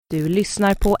Du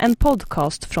lyssnar på en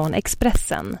podcast från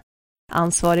Expressen.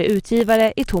 Ansvarig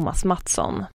utgivare är Thomas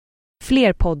Mattsson.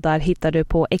 Fler poddar hittar du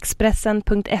på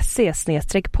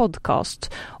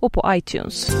expressen.se/podcast och på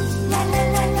iTunes.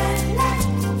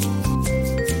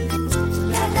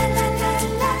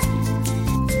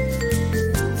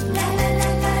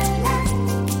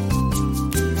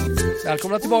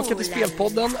 Välkomna tillbaka till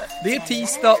Spelpodden. Det är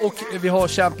tisdag och vi har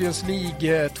Champions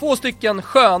League. 2 stycken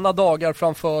sköna dagar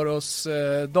framför oss.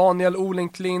 Daniel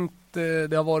Olenklint,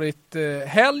 det har varit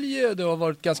helg. Det har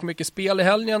varit ganska mycket spel i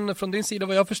helgen från din sida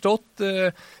vad jag har förstått.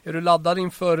 Är du laddad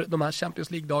inför de här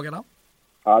Champions League-dagarna?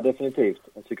 Ja, definitivt.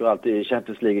 Jag tycker alltid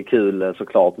Champions League är kul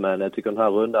såklart, men jag tycker den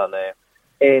här rundan är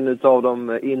en av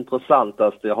de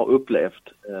intressantaste jag har upplevt.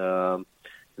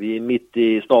 Vi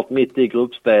är snart mitt i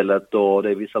gruppspelet och det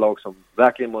är vissa lag som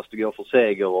verkligen måste gå för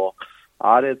seger. Och,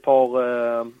 ja, det är ett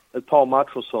par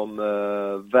matcher som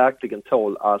verkligen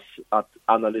tål att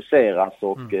analyseras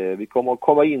och vi kommer att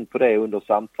komma in på det under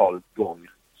samtalets gång.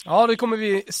 Ja, det kommer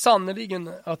vi sannoliken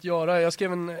att göra. Jag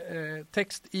skrev en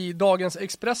text i dagens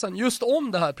Expressen just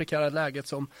om det här prekära läget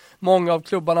som många av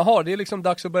klubbarna har. Det är liksom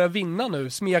dags att börja vinna nu.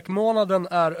 Smekmånaden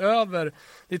är över.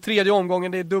 Det är 3:e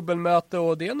omgången, det är dubbelmöte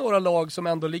och det är några lag som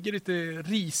ändå ligger lite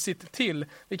risigt till.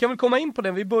 Vi kan väl komma in på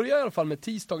det. Vi börjar i alla fall med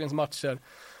tisdagens matcher.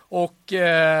 Och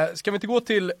ska vi inte gå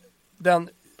till den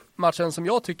matchen som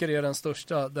jag tycker är den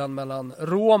största, den mellan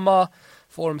Roma,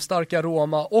 formstarka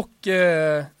Roma och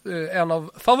en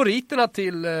av favoriterna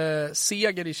till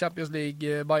seger i Champions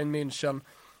League, Bayern München.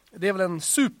 Det är väl en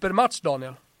supermatch,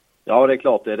 Daniel? Ja, det är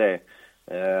klart det är det.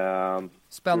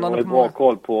 Spännande. Jag har bra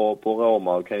koll på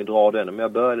Roma och kan ju dra den. Men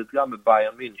jag börjar lite grann med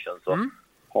Bayern München så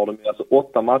har de alltså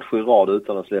 8 matcher i rad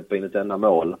utan att släppa in ett enda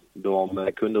mål.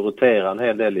 De kunde rotera en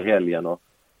hel del i helgen och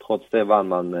trots det vann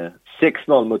man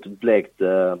 6-0 mot ett blekt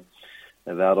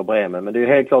Werder Bremen. Men det är ju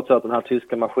helt klart så att den här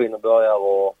tyska maskinen börjar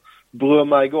att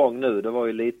brumma igång nu. Det var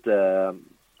ju lite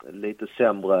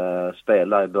sämre spel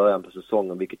där i början på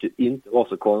säsongen, vilket ju inte var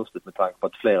så konstigt med tanke på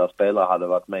att flera spelare hade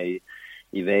varit med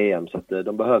i VM. Så att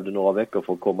de behövde några veckor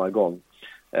för att komma igång.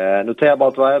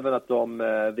 Noterbart var även att de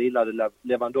vilade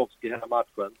Lewandowski hela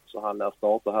matchen, så han lär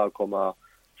starta här och komma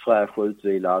fräsch och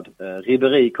utvilad.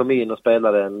 Ribéry kom in och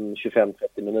spelade en 25-30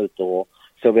 minuter och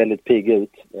såg väldigt pigg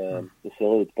ut. Det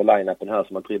ser ut på line-upen här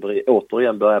som att Ribéry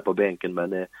återigen börjar på bänken, men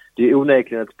det är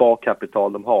onekligen ett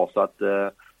sparkapital de har, så att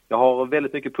jag har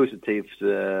väldigt mycket positivt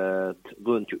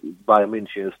runt Bayern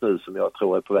München just nu som jag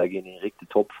tror är på väg in i en riktig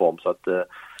toppform, så att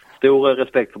stor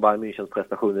respekt för Bayern Münchens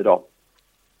prestation idag.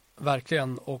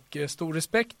 Verkligen, och stor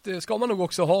respekt ska man nog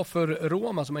också ha för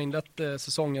Roma som har inlett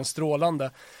säsongen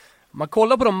strålande. Man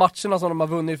kollar på de matcherna som de har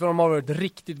vunnit, för de har varit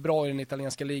riktigt bra i den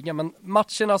italienska ligan, men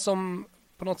matcherna som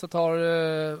på något sätt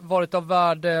har varit av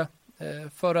värde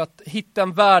för att hitta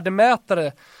en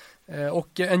värdemätare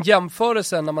och en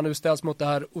jämförelse när man nu ställs mot det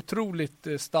här otroligt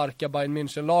starka Bayern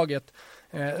München-laget.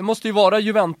 Det måste ju vara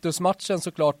Juventus-matchen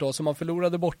såklart då, som man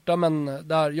förlorade borta, men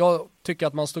där jag tycker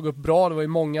att man stod upp bra. Det var ju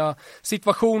många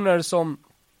situationer som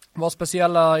var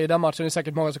speciella i den matchen. Det är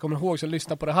säkert många som kommer ihåg som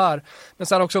lyssnar på det här. Men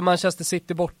sen också Manchester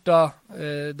City borta,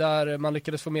 där man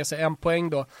lyckades få med sig 1 poäng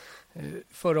då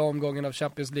förra omgången av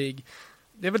Champions League.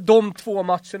 Det är väl de 2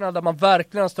 matcherna där man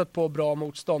verkligen har stött på bra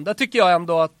motstånd. Där tycker jag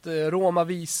ändå att Roma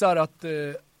visar att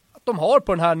de har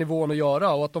på den här nivån att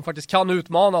göra och att de faktiskt kan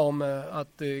utmana om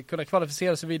att kunna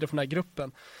kvalificera sig vidare från den här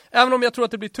gruppen. Även om jag tror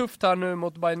att det blir tufft här nu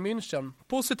mot Bayern München.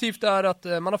 Positivt är att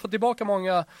man har fått tillbaka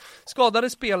många skadade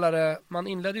spelare. Man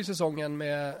inledde ju säsongen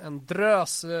med en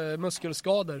drös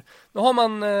muskelskador. Nu har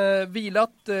man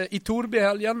vilat i Turbi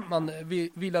helgen. Man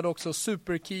vilade också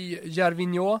Superkey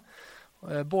Gervinho.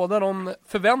 Båda de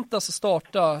förväntas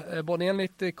starta, både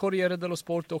enligt Corriere dello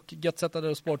Sport och Gazzetta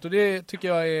dello Sport, och det tycker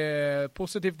jag är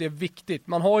positivt, det är viktigt.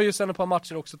 Man har ju sen ett par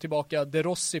matcher också tillbaka De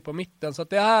Rossi på mitten, så att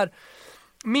det är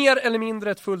mer eller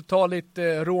mindre ett fulltaligt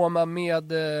Roma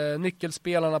med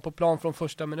nyckelspelarna på plan från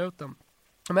första minuten.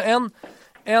 Men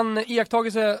en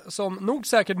iakttagelse som nog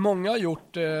säkert många har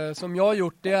gjort, som jag har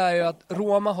gjort, det är ju att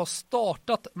Roma har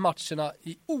startat matcherna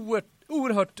i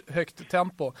oerhört högt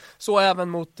tempo. Så även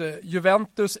mot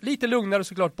Juventus. Lite lugnare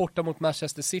såklart borta mot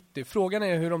Manchester City. Frågan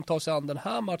är hur de tar sig an den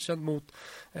här matchen mot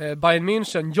Bayern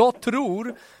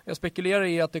München. Jag spekulerar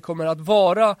i att det kommer att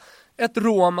vara ett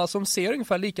Roma som ser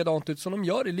ungefär likadant ut som de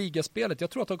gör i ligaspelet. Jag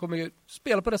tror att de kommer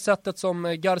spela på det sättet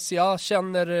som Garcia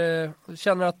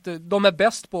känner att de är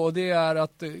bäst på, och det är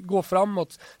att gå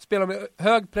framåt. Spela med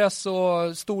hög press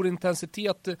och stor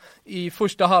intensitet i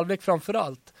första halvlek framför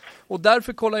allt. Och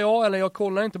därför jag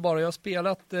kollar inte bara, jag har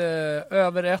spelat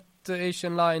över ett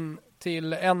Asian Line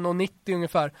till 1,90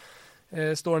 ungefär.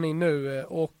 står han in nu.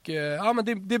 Och men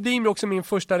det blir också min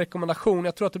första rekommendation.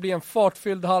 Jag tror att det blir en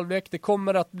fartfylld halvlek. Det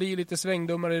kommer att bli lite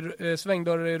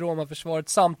svängdörrar i Roma-försvaret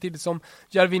samtidigt som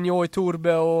Gervinho i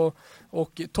Turbe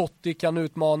och Totti kan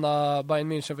utmana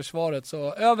Bayern München-försvaret.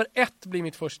 Så över 1 blir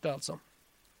mitt första alltså.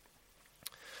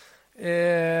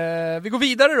 Vi går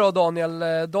vidare då, Daniel.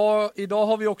 Idag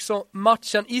har vi också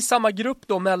matchen i samma grupp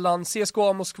då mellan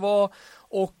CSKA Moskva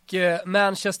och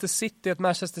Manchester City. Ett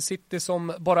Manchester City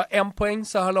som bara 1 poäng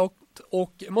så här långt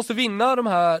och måste vinna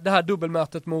det här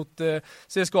dubbelmötet mot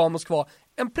CSKA Moskva.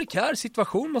 En prekär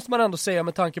situation måste man ändå säga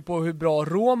med tanke på hur bra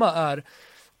Roma är.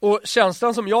 Och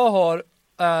känslan som jag har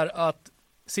är att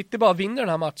City bara vinner den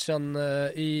här matchen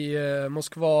i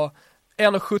Moskva.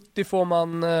 1,70 får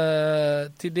man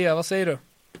till det. Vad säger du?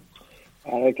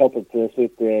 Ja, det är klart att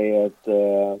City är ett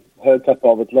högtapp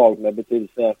av ett lag med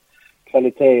betydligt mer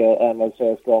kvaliteter än vad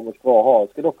CSKA Moskva har. Jag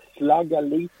ska dock slagga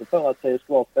lite för att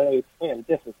CSKA spelar extremt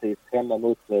defensivt hemma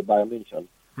mot Bayern München.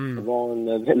 Det var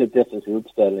en väldigt defensiv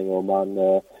uppställning och man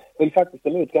vill faktiskt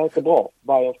emot ganska bra.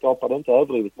 Bayern skapade inte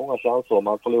överdrivet många chanser och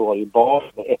man förlorade ju bara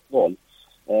med 1-0.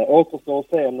 Återstår att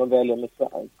se om de väljer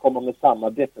kommer med samma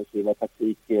defensiva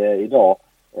taktik idag.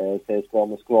 CSKA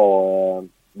Moskva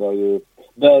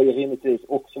bör ju rimligtvis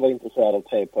också vara intresserad av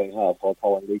 3 poäng här för att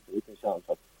ha en liten chans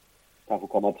att kanske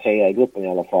komma 3 i gruppen i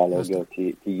alla fall och gå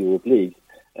till Europe League.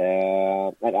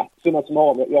 Summa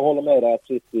summarum, jag håller med dig att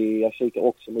City, jag kikar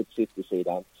också mot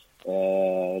City-sidan.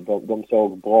 De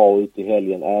såg bra ut i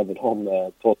helgen även om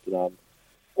Tottenham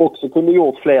också kunde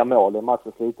gjort fler mål. Den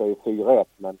matchen slutade ju 4-1,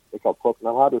 men det är klart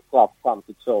Tottenham hade straff fram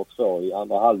till 2-2 i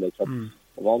andra halvlek. Så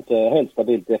det var inte helt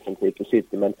stabilt defensivt på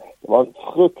City, men det var en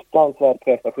fruktansvärd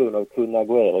prestation av Kun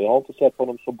Agüero. Jag har inte sett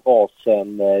honom så bra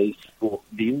sen i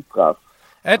vintras.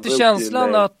 Jag har inte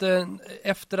känslan att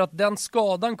efter att den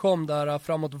skadan kom där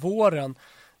framåt våren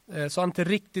så han inte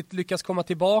riktigt lyckats komma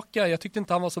tillbaka. Jag tyckte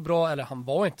inte han var så bra, eller han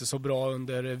var inte så bra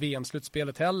under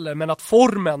VM-slutspelet heller. Men att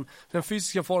den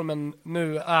fysiska formen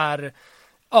nu är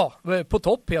på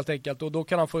topp helt enkelt. Och då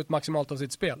kan han få ut maximalt av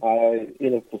sitt spel. Ja, jag är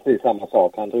inne på precis samma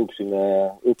sak. Han drog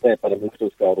sina upprepade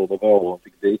muskelskador över våren och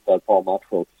fick byta ett par matcher.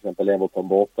 Till exempel Everton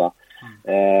borta.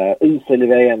 Usel i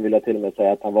VM vill jag till och med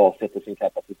säga att han sätter sin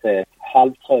kapacitet.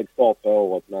 Halvtrög start på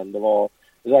året, men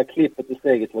det där klippet i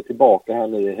steget var tillbaka här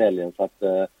nu i helgen. Så att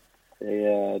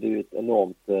det är ju ett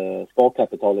enormt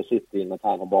sparkapital i City med att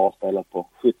han har bara spelat på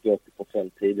 70-80%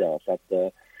 tidigare. Så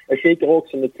att jag kikar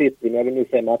också med City, men jag vill nu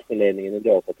se matchinledningen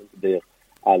idag så att det inte blir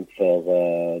allt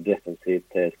för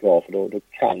defensivt skvar, för då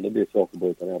kan det bli svårt att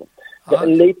bryta ner dem.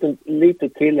 En liten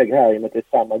tillägg här i och med att det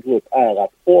är samma grupp är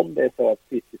att om det är så att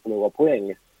City förlorar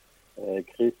poäng,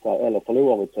 kryssar eller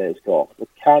förlorar mot CSKA, då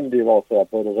kan det ju vara så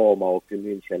att både Roma och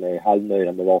München är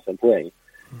halvnöjda med varsin poäng.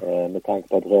 Med tanke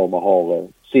på att Roma har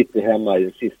City hemma i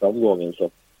den sista omgången, så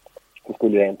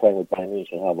skulle en poäng mot Bayern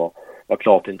München här var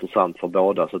klart intressant för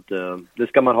båda. Så att, det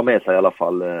ska man ha med sig i alla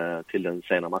fall till den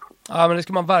senare matchen. Ja, men det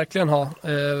ska man verkligen ha.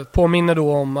 Påminner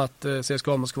då om att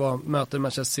CSKA Moskva möter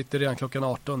Manchester City redan klockan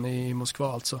 18 i Moskva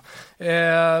alltså.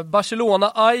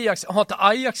 Barcelona-Ajax. Har inte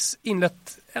Ajax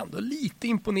inlett ändå lite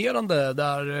imponerande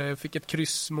där? Fick ett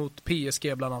kryss mot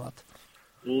PSG bland annat.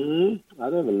 Ja,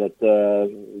 det är väl ett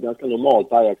ganska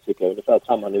normalt Ajax, tycker jag. Ungefär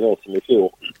samma nivå som i fjol.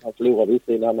 Han förlorade visst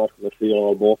i den här matchen med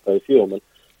 4-0 borta i fjol, men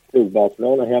tog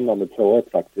Barcelona hemma med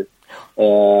 2-1 faktiskt.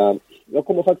 Jag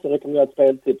kommer faktiskt att rekommendera ett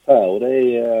speltips här, och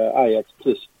det är Ajax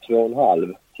plus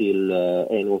 2,5 till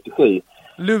 1,87.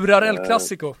 Lurar El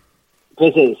Clasico.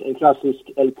 Precis, en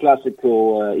klassisk El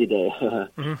Clasico-idé.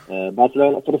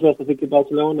 Barcelona, för det första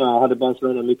hade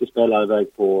Barcelona mycket spelare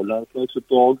iväg på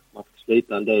landslagsuppdrag. Man fick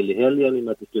slita en del i helgen i och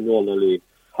med att det stod 0-0 i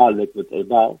halvlek mot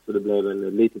Eibar, så det blev en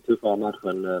lite tuffare match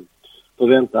än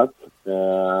förväntat.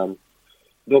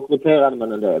 Dokumenterade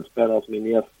man en del. Spelare som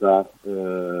Iniesta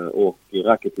och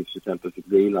Rakitic till exempel fick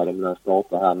vila, de där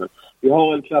starta här. Men vi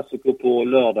har en klassiker på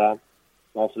lördag.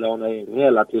 Barcelona är en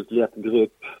relativt lätt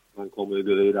grupp. Man kommer ju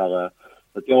gå vidare.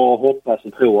 Så att jag hoppas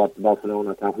och tror att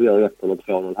Barcelona kanske gör 1 eller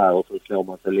 2-0 här, och så slår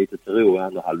man sig lite till ro i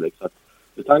andra halvlek. Så att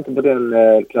med tanke på den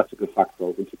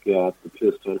klassikerfaktorn så tycker jag att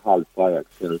plus 2,5 på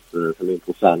Ajax känns som en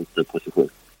intressant position.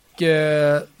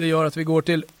 Det gör att vi går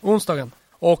till onsdagen.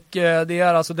 Och det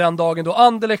är alltså den dagen då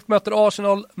Anderlecht möter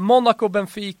Arsenal, Monaco,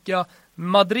 Benfica,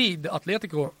 Madrid,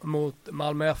 Atletico mot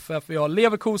Malmö FF. Vi har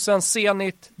Leverkusen,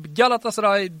 Zenit,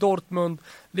 Galatasaray, Dortmund,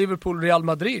 Liverpool, Real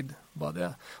Madrid. Bara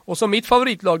det. Och så mitt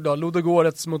favoritlag då,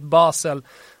 Ludogorets mot Basel.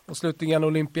 Och slutligen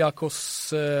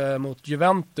Olympiakos mot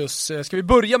Juventus. Ska vi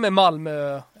börja med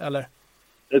Malmö, eller?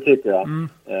 Det tycker jag.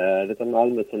 Det är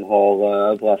Malmö som har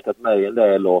överraskat mig en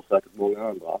del och säkert många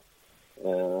andra.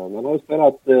 Man har ju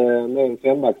spelat med en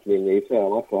fembackslinje i flera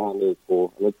matcher här nu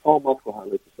eller ett par matcher här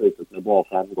nu på slutet med bra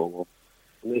framgång. Och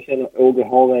om jag känner Åge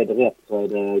Hareid rätt så är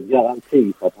det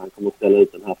garanti för att han kommer att ställa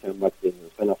ut den här fembackslinjen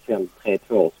och spela 5-3-2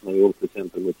 som han gjorde till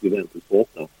exempel mot Juventus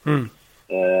borta.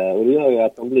 Och det gör ju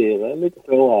att de blir lite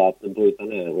svårare att bryta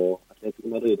ner, och Atletico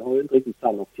Madrid har ju inte riktigt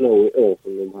samma flow i år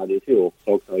som de hade i fjol.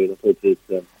 Saknar ju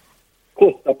naturligtvis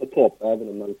Costa på topp, även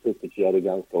om man tycker gör det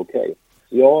ganska okej.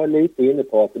 Jag är lite inne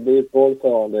på att det blir ett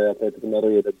bollförande Atletico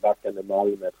Madrid, ett backande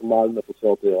Malmö. För Malmö får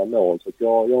svårt att göra mål, så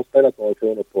jag har spelat några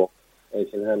kronor på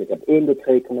en handicap under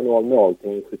 3,0 mål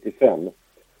till 75.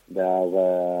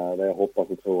 Där jag hoppas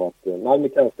och tror att Malmö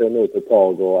kan stå emot ett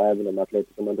tag, och även om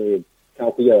Atletico Madrid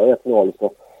kanske gör 1-0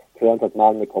 så tror jag inte att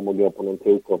Malmö kommer att gå på någon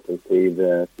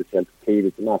tokoffensiv speciellt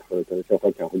tidigt i matchen, utan i så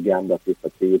fall kanske gamla sista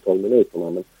 10-12 minuterna.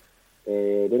 Men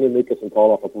det är nog mycket som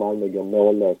talar för att Malmö går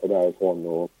mållösa därifrån,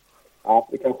 och ja,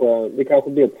 det kanske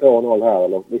blir 2-0 här,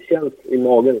 eller det känns i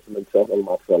magen som en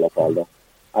 2-0-match i alla fall. Där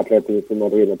Atletico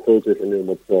Madrid naturligtvis är nu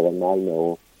mot större än Malmö,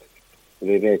 och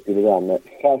vi vet ju det där med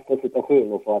fasta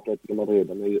situationer för Atletico Madrid.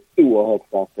 De är ju oerhört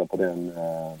starka på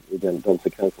de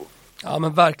sekvenserna. Ja,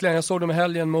 men verkligen. Jag såg dem i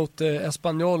helgen mot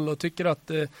Espanyol och tycker att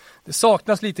det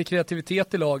saknas lite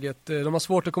kreativitet i laget. De har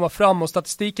svårt att komma fram, och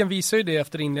statistiken visar ju det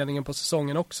efter inledningen på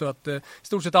säsongen också, att i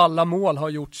stort sett alla mål har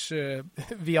gjorts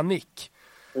via nick.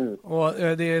 Och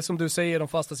det är som du säger de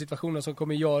fasta situationerna som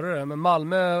kommer göra det. Men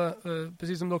Malmö,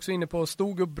 precis som du också är inne på,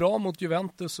 stod upp bra mot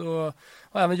Juventus och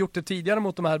har även gjort det tidigare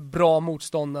mot de här bra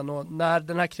motstånden. Och när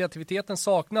den här kreativiteten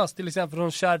saknas, till exempel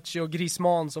från Cherchi och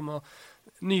Griezmann som har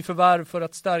nyförvärv för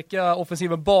att stärka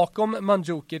offensiven bakom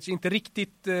Mandzukic, inte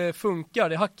riktigt funkar.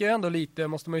 Det hackar ju ändå lite,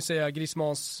 måste man ju säga,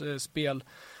 Griezmanns spel.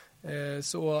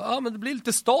 Så ja, men det blir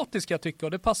lite statiskt, jag tycker,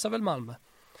 och det passar väl Malmö.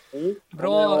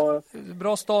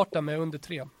 Bra start där med under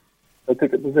 3. Jag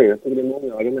tycker precis. Det är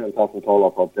många argument här som talar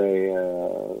för att det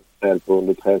är spel på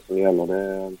under 3 som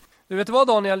gäller. Du vet vad,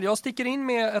 Daniel, jag sticker in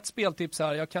med ett speltips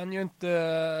här. Jag kan ju inte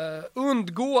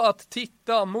undgå att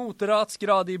titta mot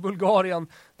Razgrad i Bulgarien,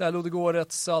 där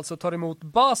Ludogorets alltså tar emot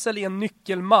Basel i en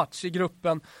nyckelmatch i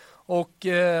gruppen. Och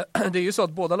det är ju så att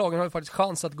båda lagen har ju faktiskt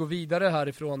chans att gå vidare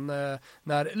härifrån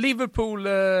när Liverpool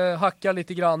hackar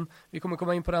lite grann. Vi kommer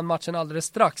komma in på den matchen alldeles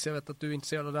strax. Jag vet att du är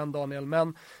intresserad av den, Daniel.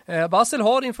 Men Basel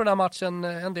har inför den här matchen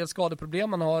en del skadeproblem.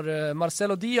 Man har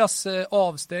Marcelo Diaz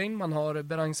avstängd. Man har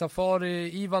Berang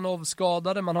Safari, Ivanov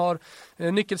skadade. Man har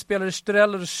nyckelspelare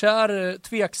Strel och Kjär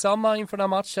tveksamma inför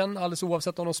den här matchen. Alldeles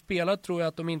oavsett om de spelar tror jag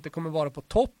att de inte kommer vara på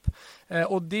topp.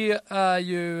 Och det är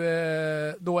ju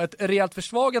då ett rejält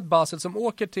försvagat Basel som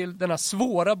åker till den här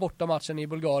svåra bortamatchen i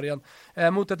Bulgarien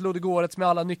mot ett Ludogorets med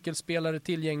alla nyckelspelare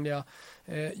tillgängliga.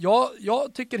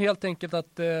 Jag tycker helt enkelt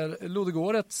att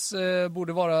Ludogorets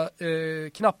borde vara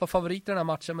knappa favoriter i den här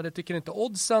matchen, men det tycker inte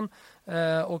oddsen,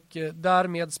 och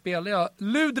därmed spelar jag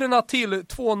Ludrena till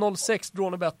 2,06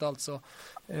 Dronebet alltså.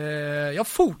 Jag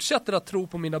fortsätter att tro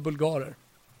på mina bulgarer.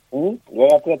 Jag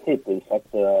har rätt hittills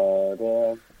att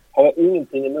det har jag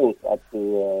ingenting emot att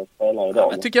du spelar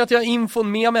idag. Jag tycker att jag har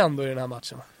infon med mig ändå i den här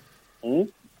matchen.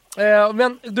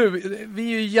 Men du,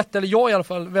 vi är ju jag i alla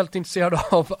fall väldigt intresserad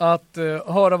av att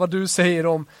höra vad du säger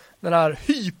om den här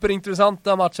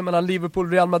hyperintressanta matchen mellan Liverpool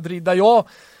och Real Madrid, där jag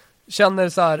känner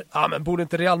så här, men borde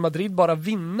inte Real Madrid bara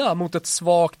vinna mot ett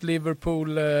svagt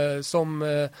Liverpool som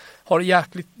har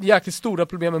jäkligt stora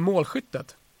problem med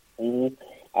målskyttet?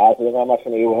 Alltså den här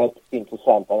matchen är oerhört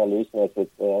intressant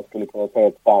analysmässigt. Jag skulle kunna säga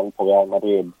ett spann på Real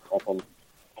Madrid. Att de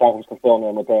kanske ska stå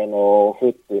ner mot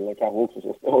 1,70, men kanske också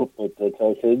ska stå upp mot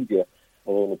 2,20.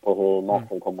 Beroende på hur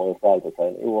matchen kommer att gestalta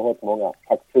sig. Oerhört många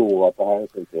faktorer att ta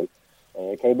hänsyn till.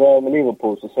 Kan vi börja med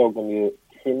Liverpool, så såg de ju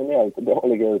kriminellt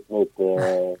dåliga ut mot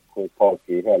Queen's Park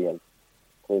i helgen.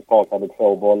 Queen's Park hade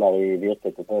 2 bollar i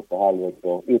virket i första halvlek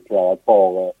och ytterligare ett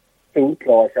par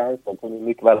solklara chanser. Kunde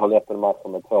mycket väl ha lett en match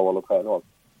med 2 eller 3-0.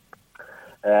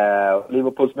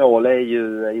 Liverpools mål är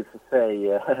ju i och för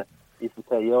sig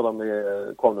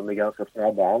kom de med ganska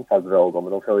snabba anfallsvågor,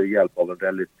 men de får ju hjälp av en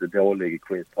väldigt dålig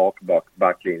Queen's Park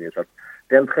backlinje, så att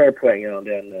den 3 poängen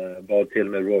den var till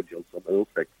med Rodgers som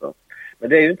ursäkt för. Men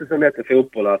det är ju inte så lätt i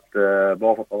fotboll att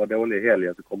bara för att man var dålig i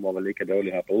helgen så kommer man vara lika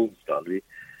dålig här på onsdagen.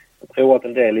 Jag tror att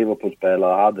en del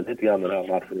Liverpool-spelare hade lite grann den här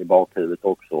matchen i bakhuvudet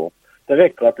också. Det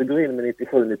räcker att du går in med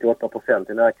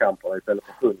 97-98% i närkamperna istället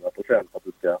för 100% att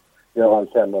du ska göra en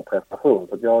sämre prestation.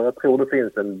 Så jag tror det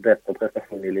finns en bättre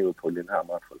prestation i Liverpool i den här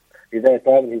matchen. Vi vet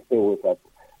även historiskt att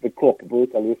The Klopp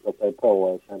brukar lyfta sig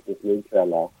på Champions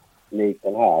League-kvällar likt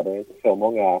den här. Det är inte så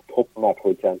många toppmatcher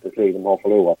i Champions League de har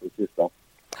förlorat de sista.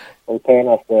 De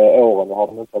senaste åren har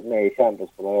de inte varit med i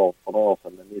Champions för några år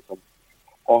sedan. Men ni som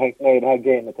har hängt med i det här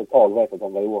gamet ett tag, vet att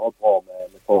de var oerhört bra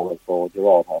med Torres och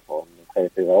Gerard här för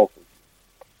 3-4 år sedan.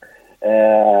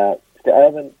 Ska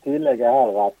även tillägga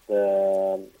här att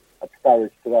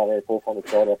Sturridge tyvärr är fortfarande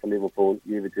skadad för Liverpool,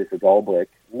 givetvis ett avbräck.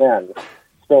 Men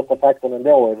största faktorn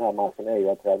ändå i den här matchen är ju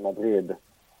att Real Madrid,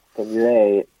 som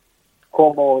ju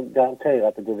kommer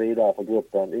garanterat att gå vidare för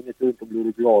gruppen. Inget ont om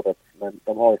Ludogorets, men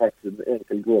de har ju faktiskt en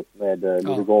enkel grupp med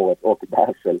Ludogorets och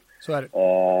Basel. Så är det.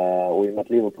 Och i och med att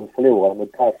Liverpool förlorar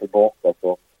mot Basel borta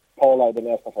så talar det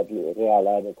nästan för att Real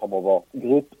även kommer att vara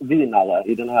gruppvinnare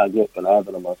i den här gruppen,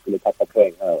 även om man skulle tappa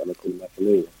poäng här eller till och med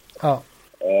förlora. Ja.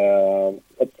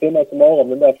 Att summa summarum,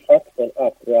 den där faktorn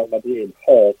att Real Madrid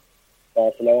har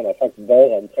Barcelona faktiskt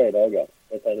bara om 3 dagar.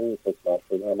 Det är en onsdagsmatch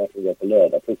och den här matchen går på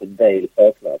lördag. Plus ett Bale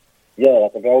saknas. Gör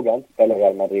att de vågar inte spela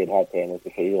Real Madrid här till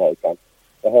 1-4, utan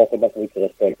jag har så bara mycket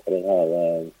respekt för den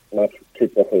här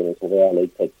matchsituationen som Real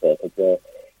uttryckt för.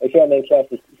 Jag känner en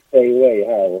klassisk stay away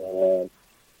här och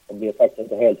jag blir faktiskt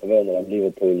inte helt förvånad om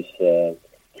Liverpools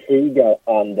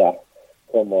krigaranda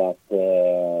kommer att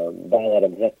bära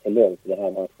dem rätt så långt i den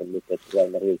här matchen mot ett Real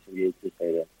Madrid som givetvis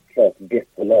är det klart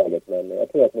bättre laget. Men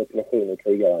jag tror att motivation och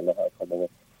krigaranda här kommer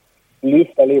att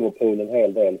lyfta Liverpool en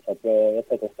hel del, så att jag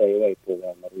sätter stay away på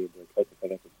Real Madrid.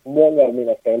 Många av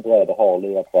mina spelbröder har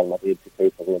lirat Real Madrid till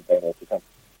skjuta runt 1,85.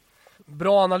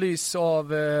 Bra analys av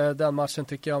den matchen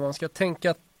tycker jag. Man ska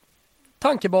tänka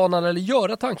tankebanan, eller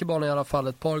göra tankebanan i alla fall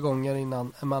ett par gånger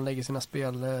innan man lägger sina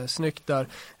spel snyggt där.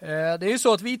 Det är ju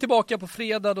så att vi är tillbaka på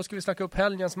fredag, då ska vi snacka upp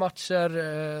helgens matcher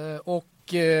och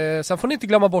sen får ni inte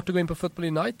glömma bort att gå in på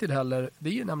Football United heller. Det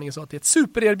är ju nämligen så att det är ett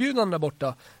supererbjudande där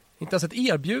borta. Inte ens ett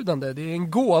erbjudande, det är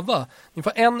en gåva. Ni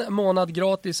får 1 månad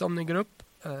gratis om ni går upp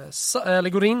eller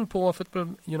går in på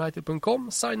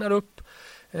footballunited.com, signar upp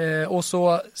och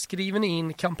så skriver ni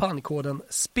in kampanjkoden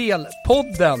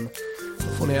SPELPODDEN. Då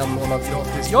får ni 1 månad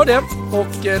gratis. Gör det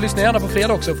och lyssna gärna på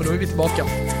fredag också, för då är vi tillbaka.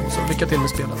 Så lycka till med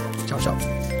spelen. Ciao, ciao.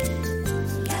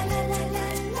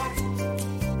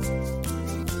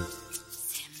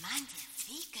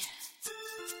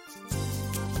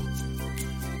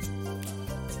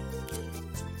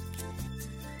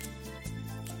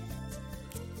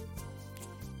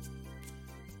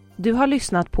 Du har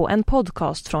lyssnat på en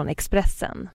podcast från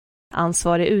Expressen.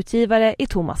 Ansvarig utgivare är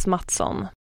Thomas Mattsson.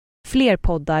 Fler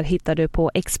poddar hittar du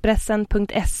på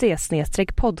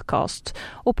expressen.se/podcast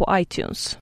och på iTunes.